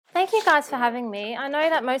Thank you guys for having me. I know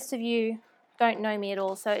that most of you don't know me at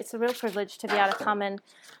all, so it's a real privilege to be able to come and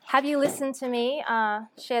have you listen to me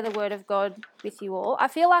share the word of God with you all. I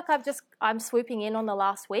feel like I'm swooping in on the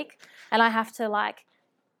last week and I have to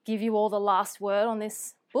give you all the last word on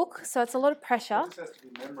this book, so it's a lot of pressure. It just has to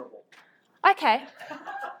be memorable. Okay.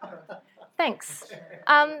 Thanks.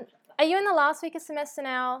 Are you in the last week of semester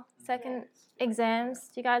now? Second exams?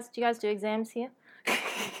 Do you guys do exams here?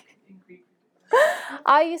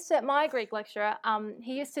 My Greek lecturer,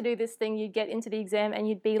 he used to do this thing. You'd get into the exam and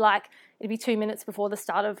it'd be 2 minutes before the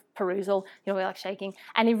start of perusal, we're shaking.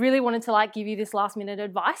 And he really wanted to give you this last minute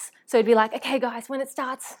advice. So he'd be like, okay guys, when it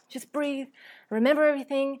starts, just breathe, remember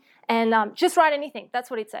everything, and just write anything. That's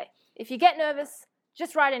what he'd say. If you get nervous,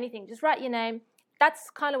 just write anything, just write your name. That's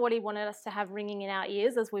kind of what he wanted us to have ringing in our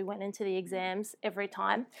ears as we went into the exams every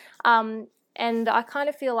time. And I kind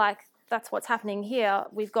of feel like that's what's happening here.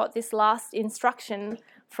 We've got this last instruction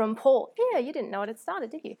from Paul. Yeah, you didn't know it had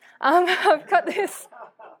started, did you? I've got this.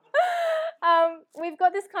 We've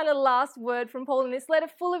got this kind of last word from Paul in this letter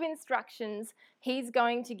full of instructions. He's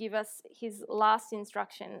going to give us his last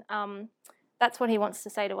instruction. That's what he wants to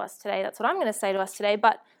say to us today. That's what I'm going to say to us today.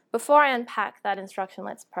 But before I unpack that instruction,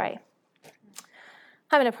 let's pray.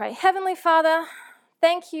 I'm going to pray. Heavenly Father,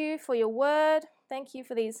 thank you for your word. Thank you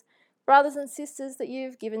for these brothers and sisters that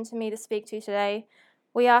you've given to me to speak to today.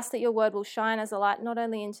 We ask that your word will shine as a light not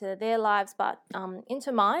only into their lives but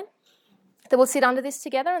into mine, that we'll sit under this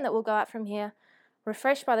together and that we'll go out from here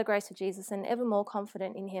refreshed by the grace of Jesus and ever more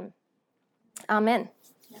confident in him. Amen.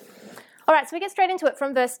 All right, so we get straight into it.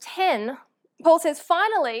 From verse 10, Paul says,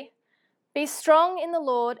 finally, be strong in the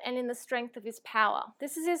Lord and in the strength of his power.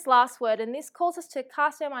 This is his last word, and this calls us to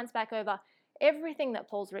cast our minds back over everything that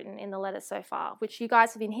Paul's written in the letter so far, which you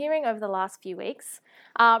guys have been hearing over the last few weeks.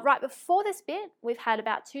 Right before this bit, we've had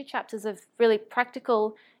about 2 chapters of really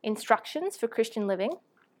practical instructions for Christian living.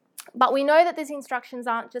 But we know that these instructions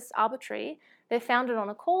aren't just arbitrary. They're founded on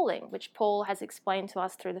a calling, which Paul has explained to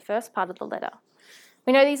us through the first part of the letter.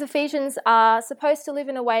 We know these Ephesians are supposed to live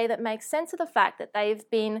in a way that makes sense of the fact that they've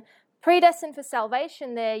been predestined for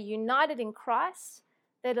salvation. They're united in Christ.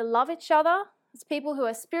 They're to love each other as people who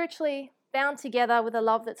are spiritually bound together with a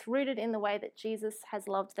love that's rooted in the way that Jesus has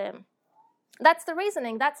loved them. That's the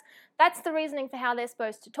reasoning. That's the reasoning for how they're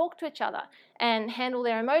supposed to talk to each other and handle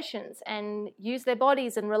their emotions and use their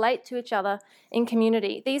bodies and relate to each other in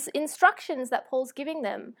community. These instructions that Paul's giving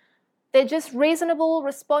them, they're just reasonable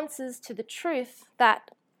responses to the truth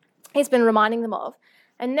that he's been reminding them of.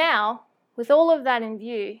 And now, with all of that in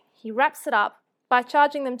view, he wraps it up by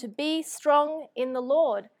charging them to be strong in the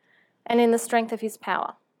Lord and in the strength of his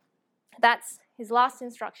power. That's his last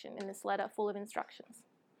instruction in this letter full of instructions.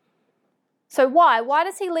 So why? Why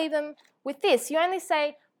does he leave them with this? You only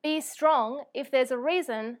say be strong if there's a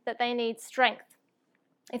reason that they need strength,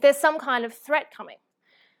 if there's some kind of threat coming.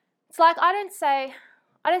 It's like I don't say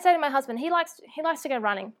to my husband, he likes to go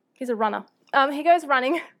running. He's a runner. He goes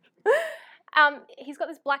running. He's got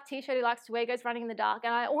this black t-shirt he likes to wear, goes running in the dark,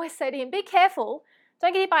 and I always say to him, be careful,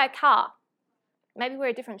 don't get hit by a car. Maybe wear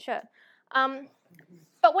a different shirt.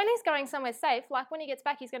 But when he's going somewhere safe, like when he gets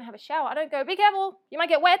back, he's going to have a shower. I don't go, be careful, you might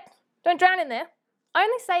get wet, don't drown in there. I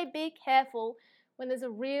only say be careful when there's a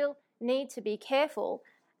real need to be careful.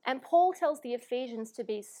 And Paul tells the Ephesians to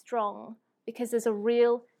be strong because there's a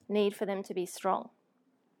real need for them to be strong.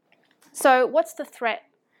 So what's the threat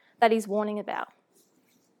that he's warning about?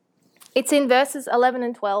 It's in verses 11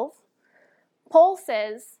 and 12. Paul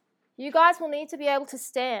says, you guys will need to be able to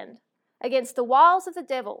stand against the wiles of the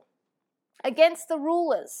devil, against the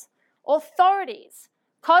rulers, authorities,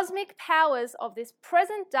 cosmic powers of this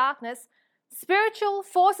present darkness, spiritual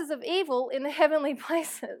forces of evil in the heavenly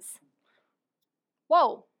places.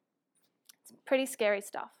 Whoa, it's pretty scary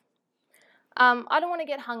stuff. I don't want to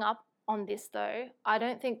get hung up on this though. I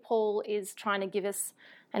don't think Paul is trying to give us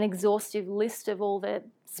an exhaustive list of all the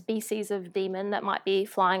species of demon that might be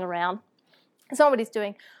flying around. That's not what he's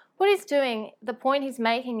doing. What he's doing, the point he's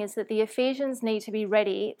making is that the Ephesians need to be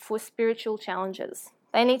ready for spiritual challenges.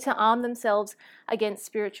 They need to arm themselves against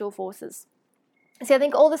spiritual forces. See, I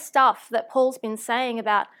think all the stuff that Paul's been saying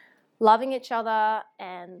about loving each other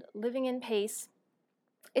and living in peace,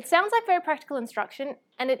 it sounds like very practical instruction,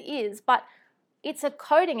 and it is, but it's a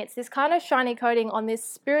coating. It's this kind of shiny coating on this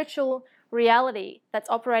spiritual reality that's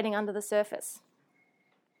operating under the surface.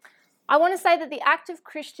 I want to say that the act of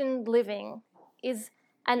Christian living is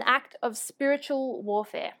an act of spiritual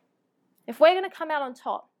warfare. If we're going to come out on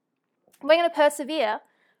top, we're going to persevere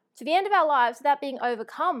to the end of our lives without being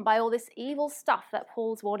overcome by all this evil stuff that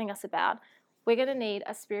Paul's warning us about, we're going to need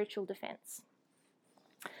a spiritual defense.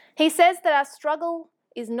 He says that our struggle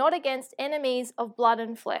is not against enemies of blood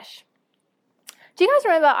and flesh. Do you guys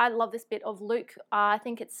remember, I love this bit of Luke, I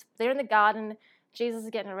think they're in the garden, Jesus is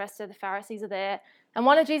getting arrested, the Pharisees are there, and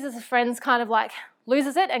one of Jesus' friends kind of like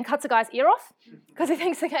loses it and cuts a guy's ear off because he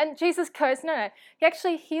thinks, and Jesus goes, no.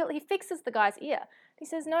 He fixes the guy's ear. He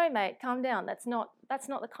says, no, mate, calm down. That's not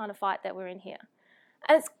the kind of fight that we're in here.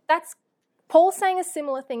 And that's Paul's saying a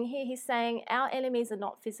similar thing here. He's saying our enemies are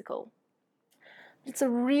not physical. It's a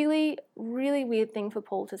really, really weird thing for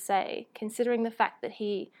Paul to say, considering the fact that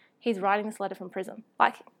he's writing this letter from prison.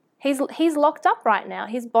 Like, he's locked up right now.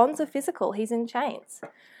 His bonds are physical. He's in chains.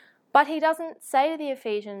 But he doesn't say to the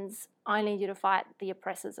Ephesians, I need you to fight the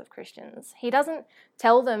oppressors of Christians. He doesn't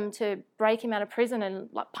tell them to break him out of prison and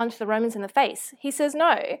like punch the Romans in the face. He says,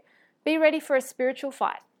 no, be ready for a spiritual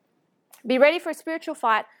fight. Be ready for a spiritual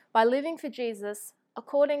fight by living for Jesus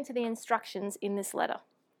according to the instructions in this letter.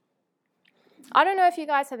 I don't know if you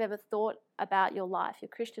guys have ever thought about your life, your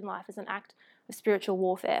Christian life, as an act of spiritual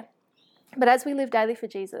warfare. But as we live daily for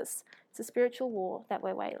Jesus, it's a spiritual war that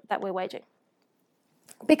we're waging.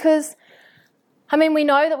 Because, we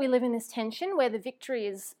know that we live in this tension where the victory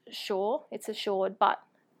is sure, it's assured, but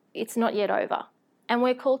it's not yet over. And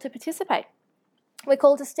we're called to participate. We're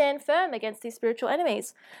called to stand firm against these spiritual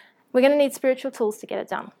enemies. We're going to need spiritual tools to get it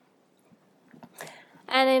done.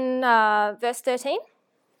 And in verse 13,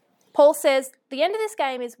 Paul says, the end of this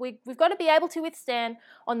game is we've got to be able to withstand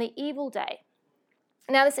on the evil day.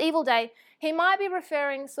 Now, this evil day, he might be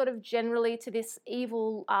referring sort of generally to this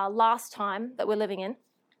evil last time that we're living in,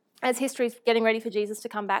 as history is getting ready for Jesus to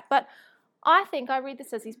come back. But I read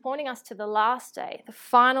this as he's pointing us to the last day, the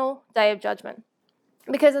final day of judgment.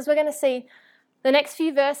 Because as we're going to see, the next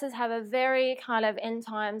few verses have a very kind of end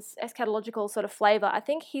times, eschatological sort of flavour. I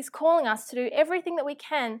think he's calling us to do everything that we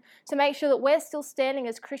can to make sure that we're still standing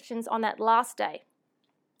as Christians on that last day.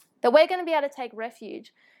 That we're going to be able to take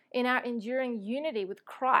refuge in our enduring unity with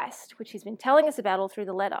Christ, which he's been telling us about all through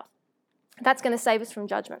the letter. That's going to save us from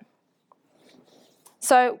judgment.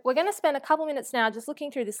 So we're going to spend a couple minutes now just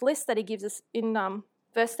looking through this list that he gives us in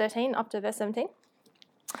verse 13 up to verse 17.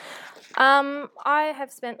 I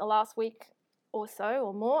have spent the last week or so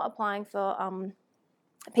or more applying for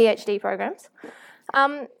PhD programs.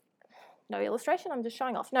 No illustration, I'm just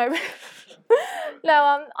showing off. No,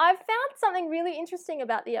 I've found something really interesting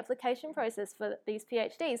about the application process for these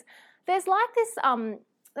PhDs. There's like this,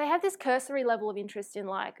 they have this cursory level of interest in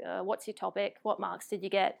like, what's your topic, what marks did you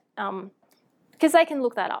get, because they can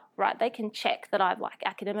look that up, right? They can check that I've like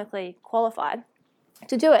academically qualified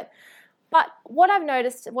to do it. But what I've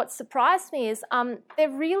noticed, what surprised me is they're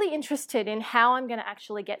really interested in how I'm going to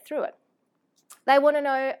actually get through it. They want to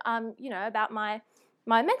know, about my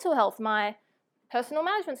mental health, my personal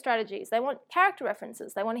management strategies. They want character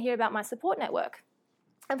references. They want to hear about my support network.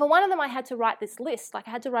 And for one of them, I had to write this list. Like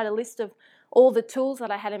I had to write a list of all the tools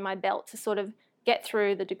that I had in my belt to sort of get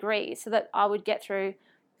through the degree so that I would get through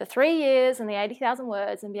the 3 years and the 80,000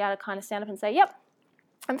 words and be able to kind of stand up and say, yep,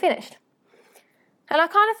 I'm finished. And I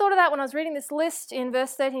kind of thought of that when I was reading this list in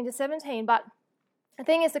verse 13 to 17, but the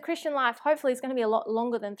thing is the Christian life hopefully is going to be a lot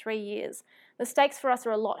longer than 3 years. The stakes for us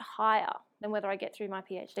are a lot higher than whether I get through my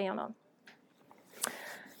PhD or not.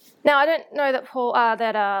 Now, I don't know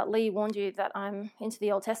that Lee warned you that I'm into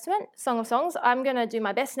the Old Testament, Song of Songs. I'm going to do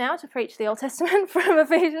my best now to preach the Old Testament from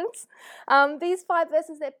Ephesians. These 5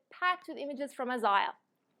 verses, they're packed with images from Isaiah.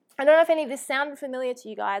 I don't know if any of this sounded familiar to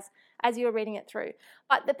you guys as you were reading it through,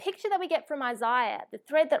 but the picture that we get from Isaiah, the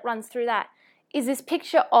thread that runs through that, is this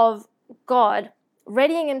picture of God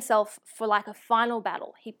readying himself for like a final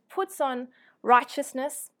battle. He puts on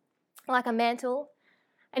righteousness like a mantle,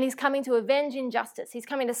 and he's coming to avenge injustice. He's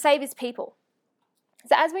coming to save his people.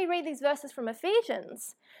 So as we read these verses from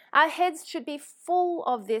Ephesians, our heads should be full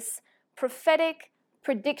of this prophetic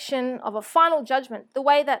prediction of a final judgment, the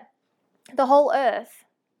way that the whole earth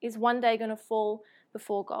is one day going to fall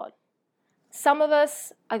before God. Some of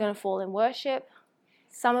us are going to fall in worship.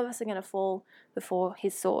 Some of us are going to fall before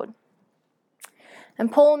his sword.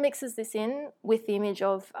 And Paul mixes this in with the image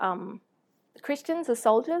of Christians as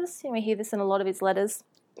soldiers. We hear this in a lot of his letters.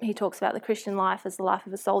 He talks about the Christian life as the life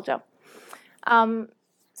of a soldier. The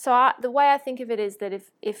way I think of it is that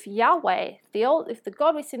if Yahweh, if the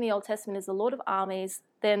God we see in the Old Testament is the Lord of armies,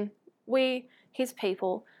 then we, his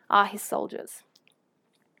people, are his soldiers.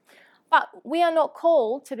 But we are not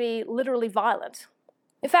called to be literally violent.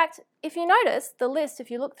 In fact, if you notice the list,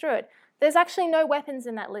 if you look through it, there's actually no weapons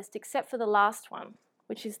in that list except for the last one,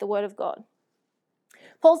 which is the word of God.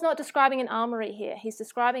 Paul's not describing an armory here. He's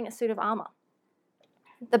describing a suit of armor.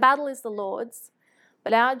 The battle is the Lord's,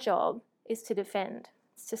 but our job is to defend,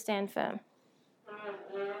 it's to stand firm.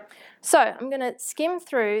 So I'm going to skim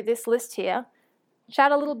through this list here,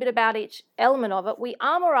 chat a little bit about each element of it. We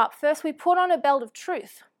armor up. First, we put on a belt of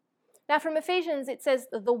truth. Now from Ephesians, it says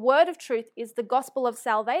that the word of truth is the gospel of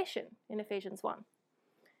salvation in Ephesians 1.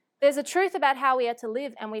 There's a truth about how we are to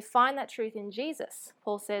live, and we find that truth in Jesus,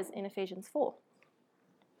 Paul says in Ephesians 4.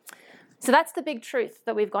 So that's the big truth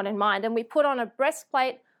that we've got in mind. And we put on a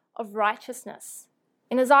breastplate of righteousness.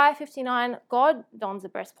 In Isaiah 59, God dons a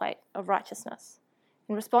breastplate of righteousness.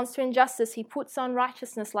 In response to injustice, he puts on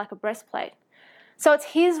righteousness like a breastplate. So it's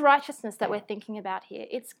his righteousness that we're thinking about here.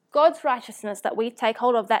 It's God's righteousness that we take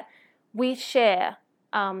hold of, that we share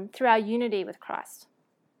through our unity with Christ.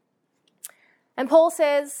 And Paul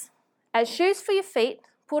says, as shoes for your feet,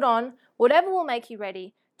 put on whatever will make you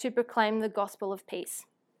ready to proclaim the gospel of peace.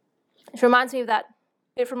 It reminds me of that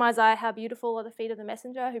bit from Isaiah, how beautiful are the feet of the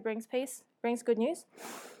messenger who brings peace, brings good news.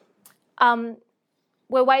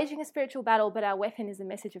 We're waging a spiritual battle, but our weapon is a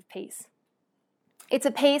message of peace. It's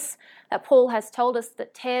a peace that Paul has told us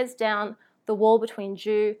that tears down the wall between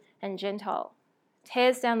Jew and Gentile,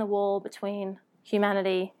 tears down the wall between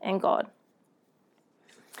humanity and God.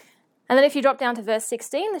 And then if you drop down to verse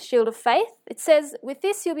 16, the shield of faith, it says, with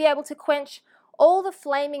this you'll be able to quench all the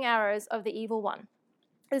flaming arrows of the evil one.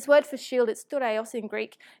 This word for shield, it's stoureios in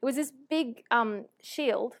Greek. It was this big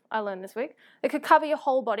shield, I learned this week, that could cover your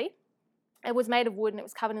whole body. It was made of wood and it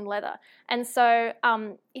was covered in leather. And so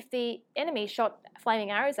if the enemy shot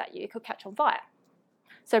flaming arrows at you, it could catch on fire.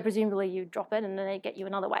 So presumably you drop it and then they get you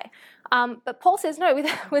another way. But Paul says, no,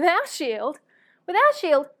 with our shield, when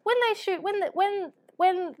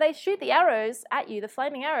they shoot the arrows at you, the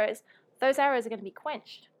flaming arrows, those arrows are going to be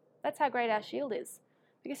quenched. That's how great our shield is.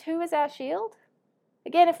 Because who is our shield?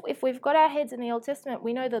 Again, if we've got our heads in the Old Testament,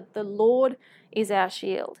 we know that the Lord is our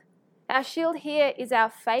shield. Our shield here is our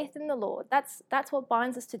faith in the Lord. That's what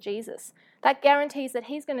binds us to Jesus. That guarantees that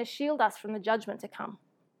he's going to shield us from the judgment to come.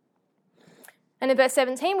 And in verse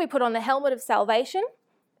 17, we put on the helmet of salvation.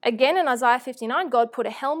 Again, in Isaiah 59, God put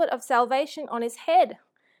a helmet of salvation on his head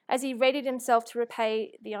as he readied himself to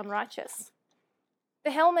repay the unrighteous.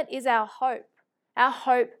 The helmet is our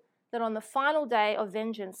hope that on the final day of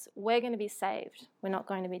vengeance, we're going to be saved. We're not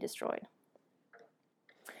going to be destroyed.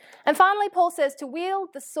 And finally, Paul says to wield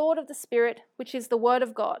the sword of the Spirit, which is the word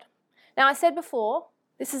of God. Now, I said before,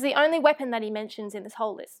 this is the only weapon that he mentions in this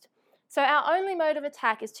whole list. So our only mode of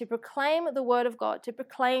attack is to proclaim the word of God, to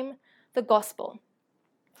proclaim the gospel.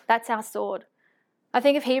 That's our sword. I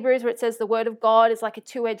think of Hebrews where it says the word of God is like a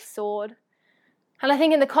two-edged sword. And I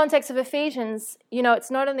think in the context of Ephesians,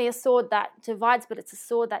 it's not only a sword that divides, but it's a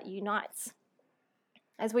sword that unites.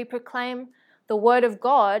 As we proclaim the word of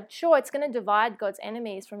God, sure, it's going to divide God's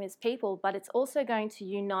enemies from his people, but it's also going to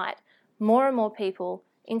unite more and more people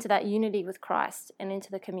into that unity with Christ and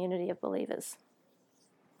into the community of believers.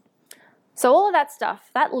 So all of that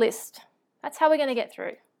stuff, that list, that's how we're going to get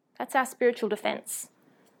through. That's our spiritual defense.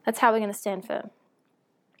 That's how we're going to stand firm.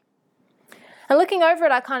 And looking over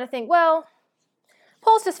it, I kind of think, well,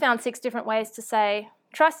 Paul's just found 6 different ways to say,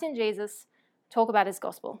 trust in Jesus, talk about his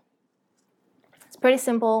gospel. It's pretty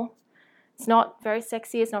simple. It's not very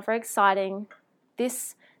sexy. It's not very exciting.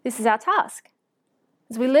 This is our task.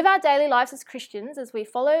 As we live our daily lives as Christians, as we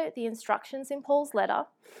follow the instructions in Paul's letter,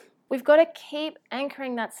 we've got to keep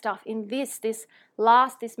anchoring that stuff in this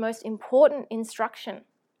most important instruction.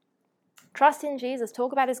 Trust in Jesus,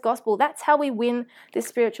 talk about his gospel. That's how we win this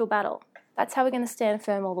spiritual battle. That's how we're going to stand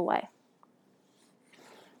firm all the way.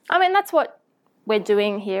 I mean, that's what we're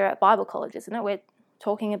doing here at Bible College, isn't it? We're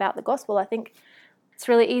talking about the gospel. I think it's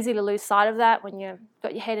really easy to lose sight of that when you've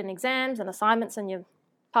got your head in exams and assignments and you're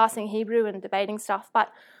passing Hebrew and debating stuff.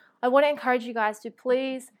 But I want to encourage you guys to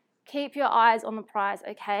please keep your eyes on the prize,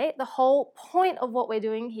 okay? The whole point of what we're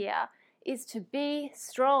doing here is to be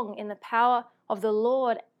strong in the power of the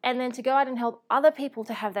Lord and then to go out and help other people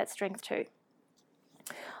to have that strength too.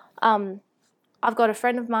 I've got a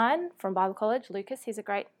friend of mine from Bible College, Lucas. He's a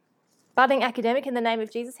great budding academic in the name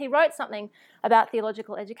of Jesus. He wrote something about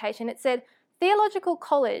theological education. It said, theological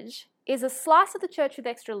college is a slice of the church with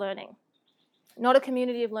extra learning, not a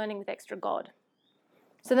community of learning with extra God.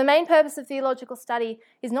 So the main purpose of theological study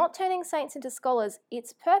is not turning saints into scholars.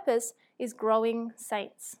 Its purpose is growing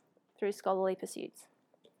saints through scholarly pursuits.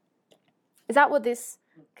 Is that what this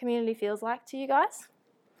community feels like to you guys?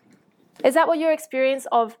 Is that what your experience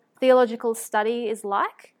of theological study is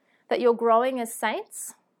like? That you're growing as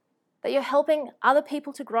saints? That you're helping other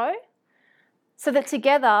people to grow? So that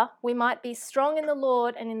together we might be strong in the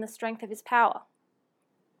Lord and in the strength of his power.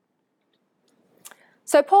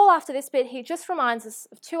 So Paul, after this bit, he just reminds us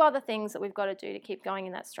of 2 other things that we've got to do to keep going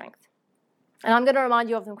in that strength. And I'm going to remind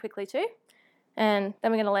you of them quickly too, and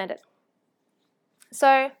then we're going to land it.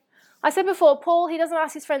 So I said before, Paul, he doesn't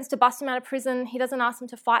ask his friends to bust him out of prison. He doesn't ask them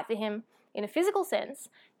to fight for him in a physical sense.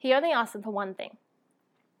 He only asks them for one thing.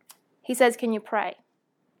 He says, can you pray?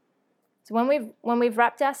 So when we've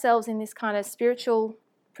wrapped ourselves in this kind of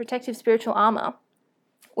protective spiritual armor,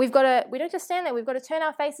 we don't just stand there, we've got to turn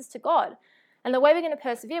our faces to God. And the way we're going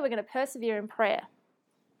to persevere in prayer.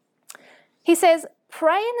 He says,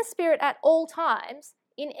 pray in the Spirit at all times,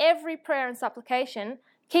 in every prayer and supplication.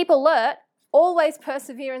 Keep alert, always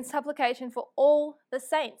persevere in supplication for all the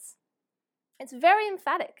saints. It's very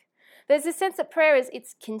emphatic. There's this sense that prayer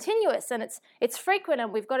it's continuous and it's frequent,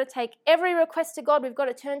 and we've got to take every request to God. We've got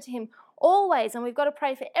to turn to Him always, and we've got to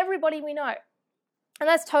pray for everybody we know. And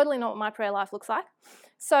that's totally not what my prayer life looks like.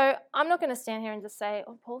 So I'm not going to stand here and just say,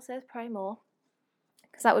 oh, Paul says pray more,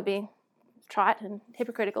 because that would be trite and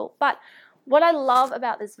hypocritical. But what I love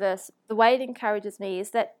about this verse, the way it encourages me, is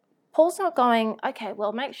that Paul's not going, okay,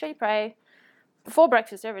 well, make sure you pray before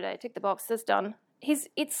breakfast every day, tick the box, that's done.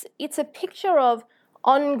 It's a picture of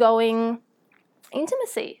ongoing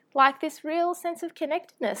intimacy, like this real sense of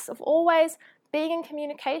connectedness, of always being in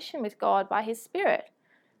communication with God by His Spirit.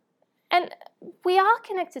 And we are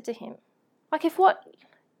connected to Him. Like if what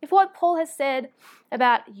Paul has said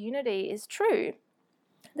about unity is true,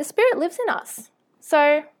 the Spirit lives in us.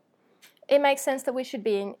 So it makes sense that we should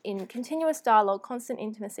be in continuous dialogue, constant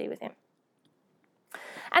intimacy with Him.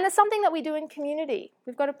 And it's something that we do in community.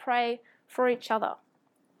 We've got to pray for each other.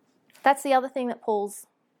 That's the other thing that Paul's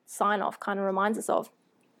sign-off kind of reminds us of.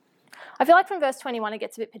 I feel like from verse 21 it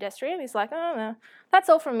gets a bit pedestrian. He's like, oh, no, that's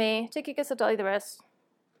all from me. Tychicus will tell you the rest.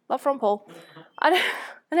 Love from Paul. I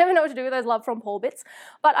never know what to do with those love from Paul bits.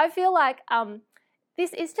 But I feel like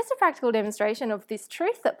this is just a practical demonstration of this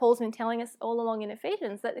truth that Paul's been telling us all along in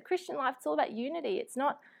Ephesians, that the Christian life is all about unity. It's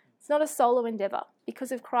not a solo endeavour.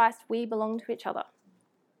 Because of Christ, we belong to each other.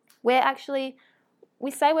 We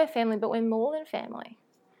say we're family, but we're more than family.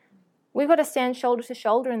 We've got to stand shoulder to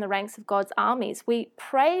shoulder in the ranks of God's armies. We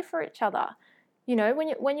pray for each other. You know,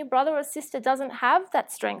 when your brother or sister doesn't have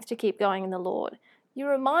that strength to keep going in the Lord, you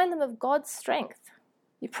remind them of God's strength.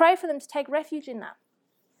 You pray for them to take refuge in that.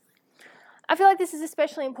 I feel like this is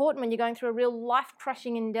especially important when you're going through a real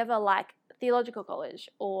life-crushing endeavour like theological college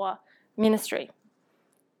or ministry.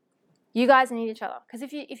 You guys need each other. Because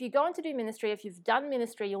if you're going to do ministry, if you've done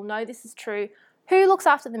ministry, you'll know this is true. Who looks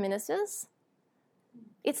after the ministers?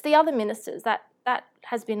 It's the other ministers. That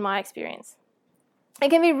has been my experience. It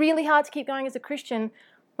can be really hard to keep going as a Christian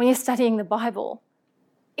when you're studying the Bible.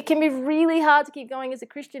 It can be really hard to keep going as a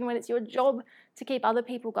Christian when it's your job to keep other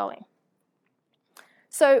people going.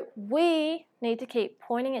 So we need to keep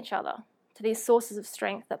pointing each other to these sources of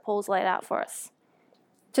strength that Paul's laid out for us,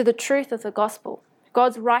 to the truth of the gospel,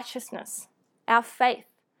 God's righteousness, our faith,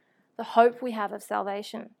 the hope we have of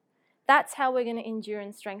salvation. That's how we're going to endure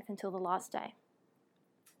in strength until the last day.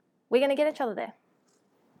 We're going to get each other there.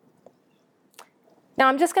 Now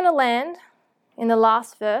I'm just going to land in the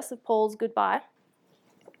last verse of Paul's goodbye.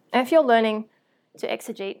 And if you're learning to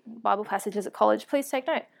exegete Bible passages at college, please take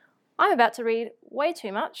note. I'm about to read way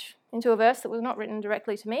too much into a verse that was not written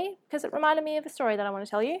directly to me because it reminded me of a story that I want to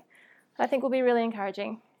tell you that I think will be really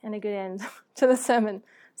encouraging and a good end to the sermon.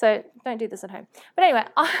 So don't do this at home. But anyway,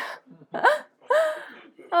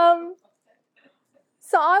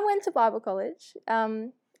 so I went to Bible college,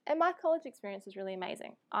 and my college experience was really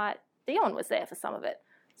amazing. Dion was there for some of it.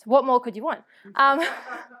 So what more could you want?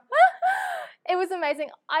 It was amazing.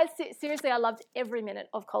 Seriously, I loved every minute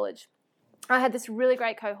of college. I had this really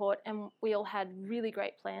great cohort, and we all had really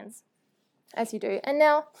great plans, as you do. And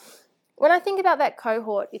now, when I think about that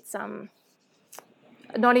cohort, it's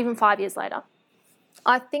not even 5 years later.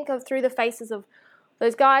 I think of through the faces of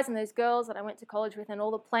those guys and those girls that I went to college with and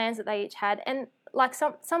all the plans that they each had. And like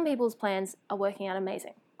some people's plans are working out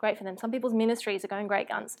amazing. Great for them. Some people's ministries are going great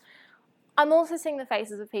guns. I'm also seeing the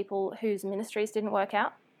faces of people whose ministries didn't work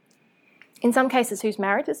out. In some cases, whose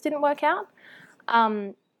marriages didn't work out.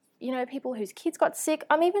 People whose kids got sick.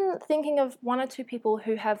 I'm even thinking of one or two people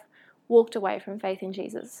who have walked away from faith in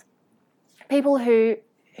Jesus. People who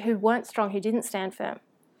weren't strong, who didn't stand firm.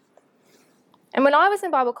 And when I was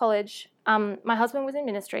in Bible college, my husband was in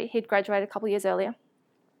ministry. He'd graduated a couple of years earlier.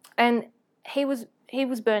 And he was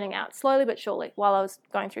burning out, slowly but surely, while I was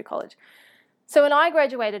going through college. So when I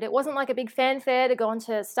graduated, it wasn't like a big fanfare to go on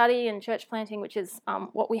to study and church planting, which is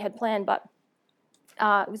what we had planned, but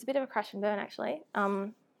it was a bit of a crash and burn, actually.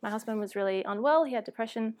 My husband was really unwell. He had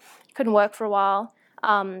depression, couldn't work for a while,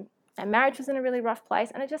 and marriage was in a really rough place,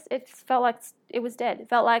 and it felt like it was dead. It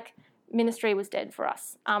felt like ministry was dead for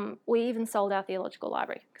us. We even sold our theological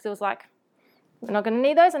library because it was like, we're not going to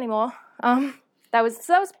need those anymore. That was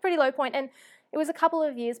a pretty low point, and it was a couple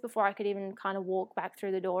of years before I could even kind of walk back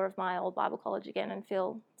through the door of my old Bible college again and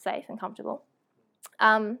feel safe and comfortable.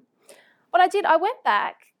 What I did, I went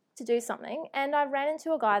back to do something, and I ran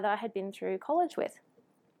into a guy that I had been through college with.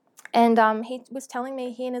 And he was telling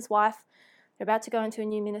me he and his wife are about to go into a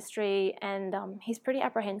new ministry, and he's pretty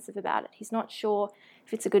apprehensive about it. He's not sure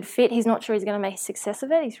if it's a good fit. He's not sure he's going to make a success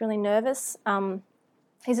of it. He's really nervous.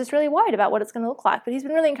 He's just really worried about what it's going to look like, but he's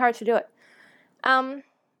been really encouraged to do it. And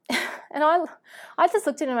I just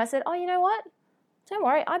looked at him and I said, oh, you know what? Don't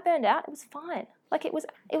worry, I burned out. It was fine. Like it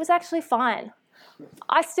was actually fine.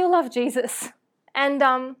 I still love Jesus. And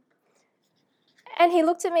he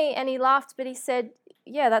looked at me and he laughed, but he said,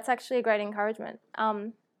 yeah, that's actually a great encouragement.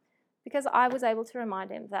 Because I was able to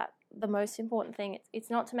remind him that the most important thing, it's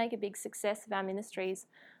not to make a big success of our ministries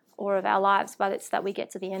or of our lives, but it's that we get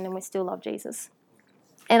to the end and we still love Jesus.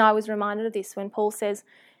 And I was reminded of this when Paul says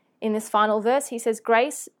in this final verse, he says,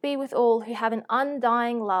 grace be with all who have an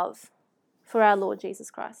undying love for our Lord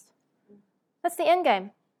Jesus Christ. That's the end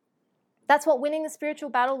game. That's what winning the spiritual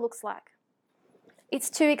battle looks like. It's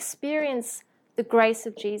to experience the grace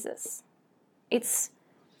of Jesus. It's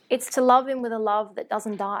to love him with a love that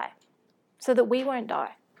doesn't die, so that we won't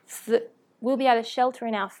die, so that we'll be able to shelter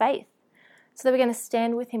in our faith, so that we're going to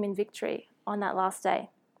stand with him in victory on that last day.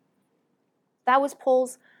 That was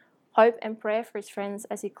Paul's hope and prayer for his friends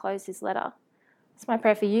as he closed his letter. It's my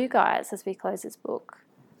prayer for you guys as we close this book.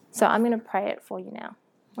 So I'm going to pray it for you now.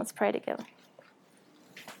 Let's pray together.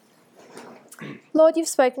 Lord, you've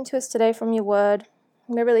spoken to us today from your word.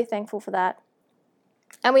 We're really thankful for that.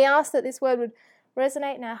 And we ask that this word would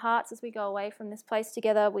resonate in our hearts as we go away from this place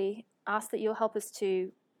together. We ask that you'll help us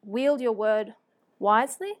to wield your word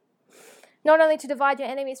wisely, not only to divide your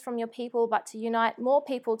enemies from your people, but to unite more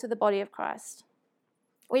people to the body of Christ.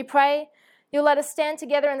 We pray you'll let us stand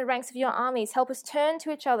together in the ranks of your armies. Help us turn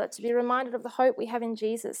to each other to be reminded of the hope we have in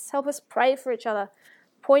Jesus. Help us pray for each other,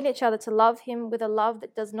 point each other to love him with a love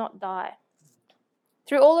that does not die.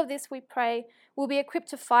 Through all of this, we pray we'll be equipped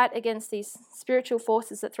to fight against these spiritual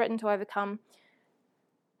forces that threaten to overcome.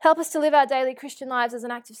 Help us to live our daily Christian lives as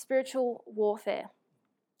an act of spiritual warfare.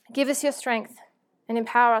 Give us your strength and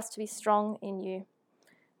empower us to be strong in you.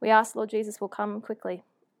 We ask, Lord Jesus, will come quickly.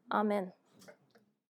 Amen.